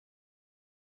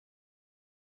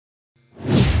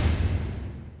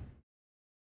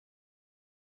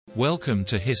Welcome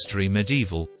to History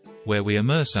Medieval, where we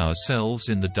immerse ourselves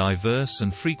in the diverse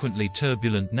and frequently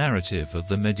turbulent narrative of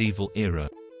the medieval era.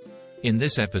 In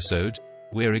this episode,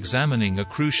 we're examining a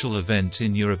crucial event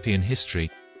in European history,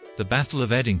 the Battle of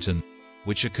Edington,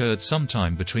 which occurred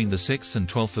sometime between the 6th and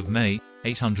 12th of May,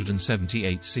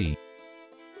 878 CE.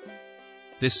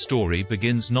 This story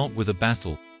begins not with a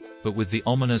battle, but with the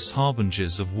ominous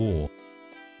harbingers of war.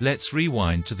 Let's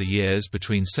rewind to the years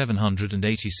between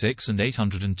 786 and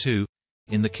 802,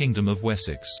 in the Kingdom of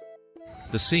Wessex.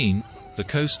 The scene, the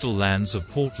coastal lands of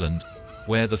Portland,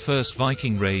 where the first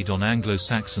Viking raid on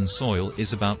Anglo-Saxon soil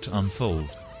is about to unfold.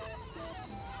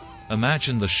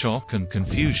 Imagine the shock and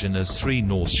confusion as three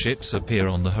Norse ships appear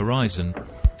on the horizon,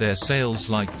 their sails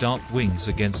like dark wings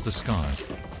against the sky.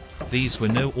 These were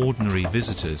no ordinary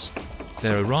visitors.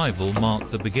 Their arrival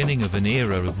marked the beginning of an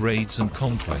era of raids and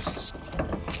conquests.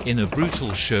 In a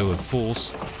brutal show of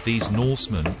force, these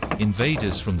Norsemen,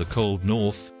 invaders from the cold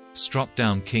north, struck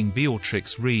down King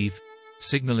Beorhtric's reeve,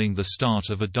 signaling the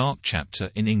start of a dark chapter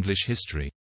in English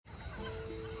history.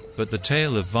 But the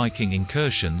tale of Viking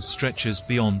incursions stretches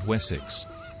beyond Wessex.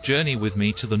 Journey with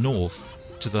me to the north,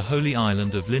 to the holy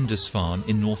island of Lindisfarne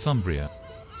in Northumbria.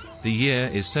 The year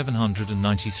is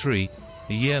 793,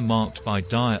 a year marked by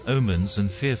dire omens and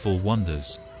fearful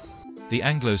wonders. The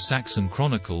Anglo-Saxon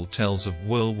Chronicle tells of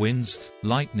whirlwinds,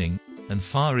 lightning, and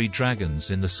fiery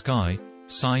dragons in the sky,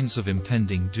 signs of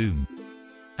impending doom.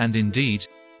 And indeed,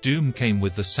 doom came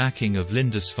with the sacking of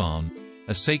Lindisfarne,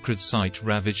 a sacred site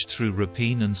ravaged through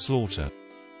rapine and slaughter.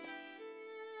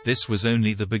 This was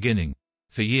only the beginning.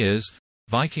 For years,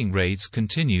 Viking raids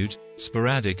continued,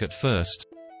 sporadic at first,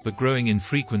 but growing in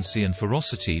frequency and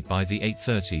ferocity by the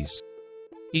 830s.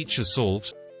 Each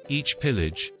assault, each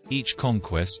pillage, each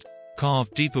conquest,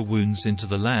 carved deeper wounds into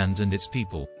the land and its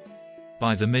people.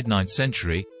 By the mid-9th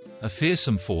century, a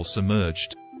fearsome force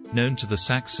emerged, known to the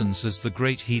Saxons as the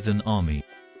Great Heathen Army.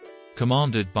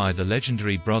 Commanded by the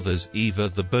legendary brothers Ivar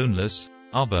the Boneless,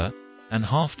 Ubba, and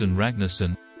Halfdan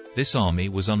Ragnarsson, this army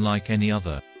was unlike any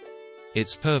other.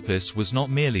 Its purpose was not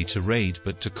merely to raid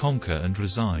but to conquer and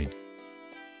reside.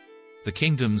 The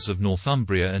kingdoms of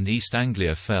Northumbria and East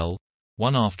Anglia fell,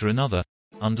 one after another,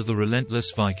 under the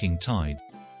relentless Viking tide.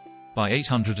 By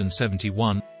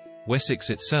 871, Wessex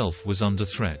itself was under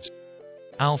threat.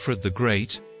 Alfred the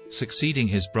Great, succeeding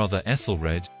his brother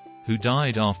Ethelred, who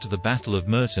died after the Battle of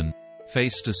Merton,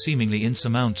 faced a seemingly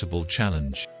insurmountable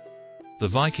challenge. The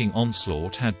Viking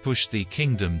onslaught had pushed the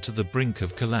kingdom to the brink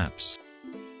of collapse.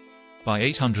 By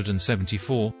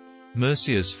 874,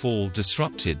 Mercia's fall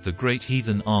disrupted the Great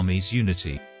Heathen Army's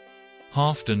unity.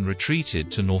 Halfdan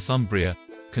retreated to Northumbria,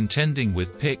 contending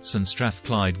with Picts and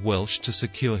Strathclyde Welsh to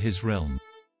secure his realm.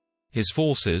 His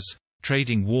forces,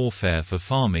 trading warfare for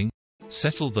farming,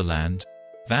 settled the land,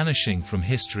 vanishing from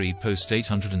history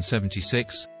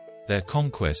post-876, their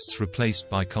conquests replaced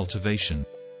by cultivation.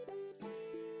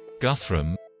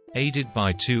 Guthrum, aided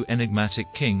by two enigmatic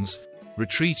kings,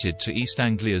 retreated to East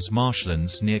Anglia's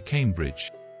marshlands near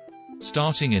Cambridge.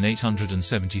 Starting in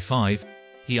 875,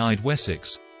 he eyed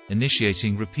Wessex,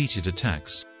 initiating repeated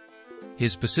attacks.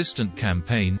 His persistent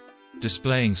campaign,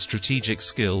 displaying strategic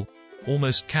skill,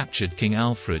 almost captured King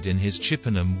Alfred in his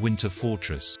Chippenham winter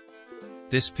fortress.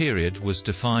 This period was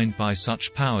defined by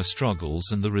such power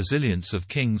struggles and the resilience of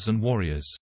kings and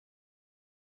warriors.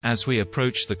 As we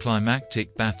approach the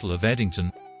climactic Battle of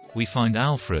Edington, we find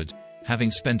Alfred,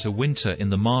 having spent a winter in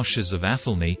the marshes of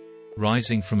Athelney,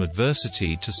 rising from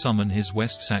adversity to summon his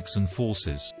West Saxon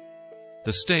forces.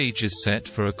 The stage is set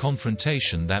for a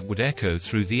confrontation that would echo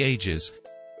through the ages: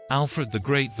 Alfred the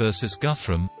Great versus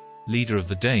Guthrum, leader of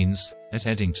the Danes, at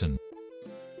Edington.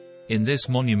 In this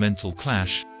monumental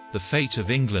clash, the fate of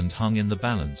England hung in the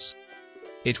balance.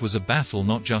 It was a battle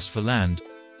not just for land,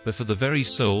 but for the very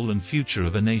soul and future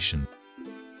of a nation.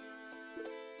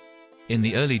 In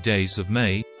the early days of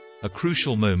May, a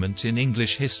crucial moment in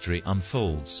English history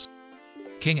unfolds.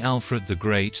 King Alfred the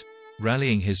Great,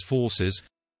 rallying his forces,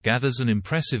 gathers an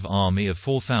impressive army of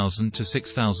 4,000 to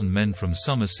 6,000 men from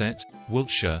Somerset,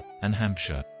 Wiltshire, and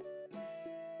Hampshire.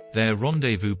 Their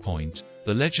rendezvous point,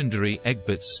 the legendary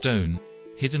Egbert's Stone,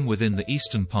 hidden within the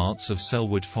eastern parts of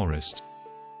Selwood Forest.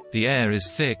 The air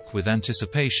is thick with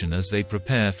anticipation as they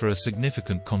prepare for a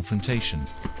significant confrontation.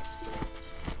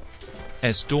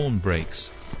 As dawn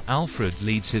breaks, Alfred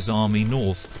leads his army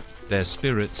north, their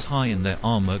spirits high and their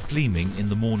armor gleaming in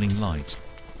the morning light.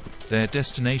 Their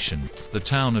destination, the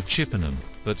town of Chippenham,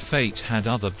 but fate had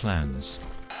other plans.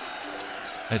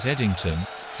 At Edington,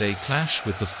 they clash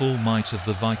with the full might of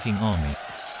the Viking army.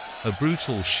 A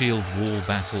brutal shield wall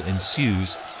battle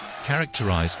ensues,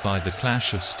 characterized by the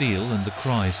clash of steel and the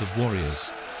cries of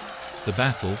warriors. The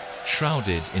battle,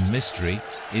 shrouded in mystery,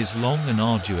 is long and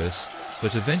arduous,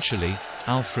 but eventually,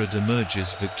 Alfred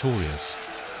emerges victorious.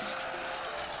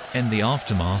 In the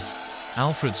aftermath,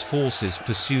 Alfred's forces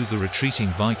pursue the retreating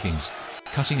Vikings,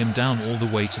 cutting them down all the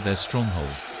way to their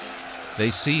stronghold.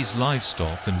 They seize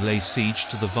livestock and lay siege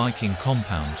to the Viking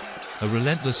compound, a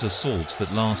relentless assault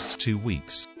that lasts 2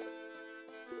 weeks.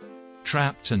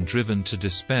 Trapped and driven to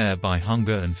despair by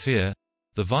hunger and fear,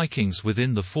 the Vikings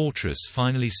within the fortress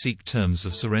finally seek terms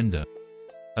of surrender.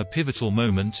 A pivotal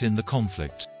moment in the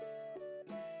conflict.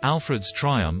 Alfred's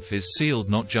triumph is sealed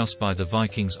not just by the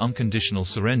Vikings' unconditional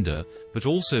surrender, but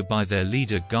also by their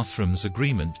leader Guthrum's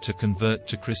agreement to convert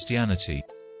to Christianity.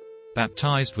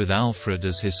 Baptized with Alfred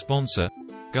as his sponsor,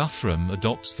 Guthrum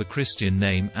adopts the Christian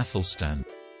name Athelstan.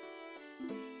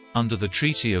 Under the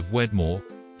Treaty of Wedmore,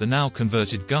 the now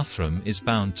converted Guthrum is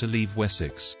bound to leave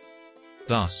Wessex.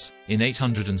 Thus, in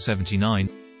 879,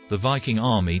 the Viking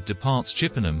army departs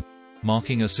Chippenham,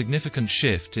 marking a significant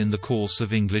shift in the course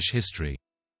of English history.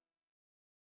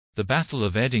 The Battle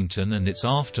of Edington and its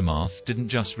aftermath didn't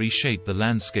just reshape the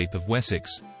landscape of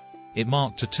Wessex, it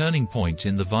marked a turning point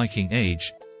in the Viking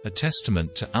Age, a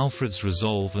testament to Alfred's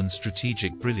resolve and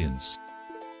strategic brilliance.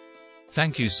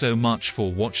 Thank you so much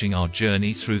for watching our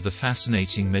journey through the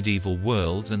fascinating medieval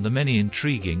world and the many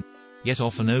intriguing, yet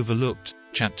often overlooked,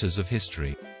 chapters of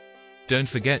history. Don't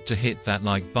forget to hit that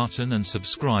like button and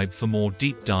subscribe for more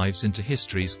deep dives into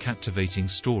history's captivating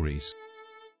stories.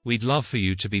 We'd love for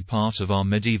you to be part of our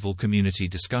medieval community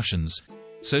discussions,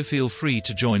 so feel free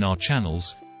to join our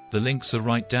channels, the links are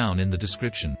right down in the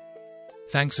description.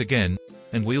 Thanks again,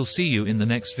 and we'll see you in the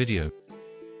next video.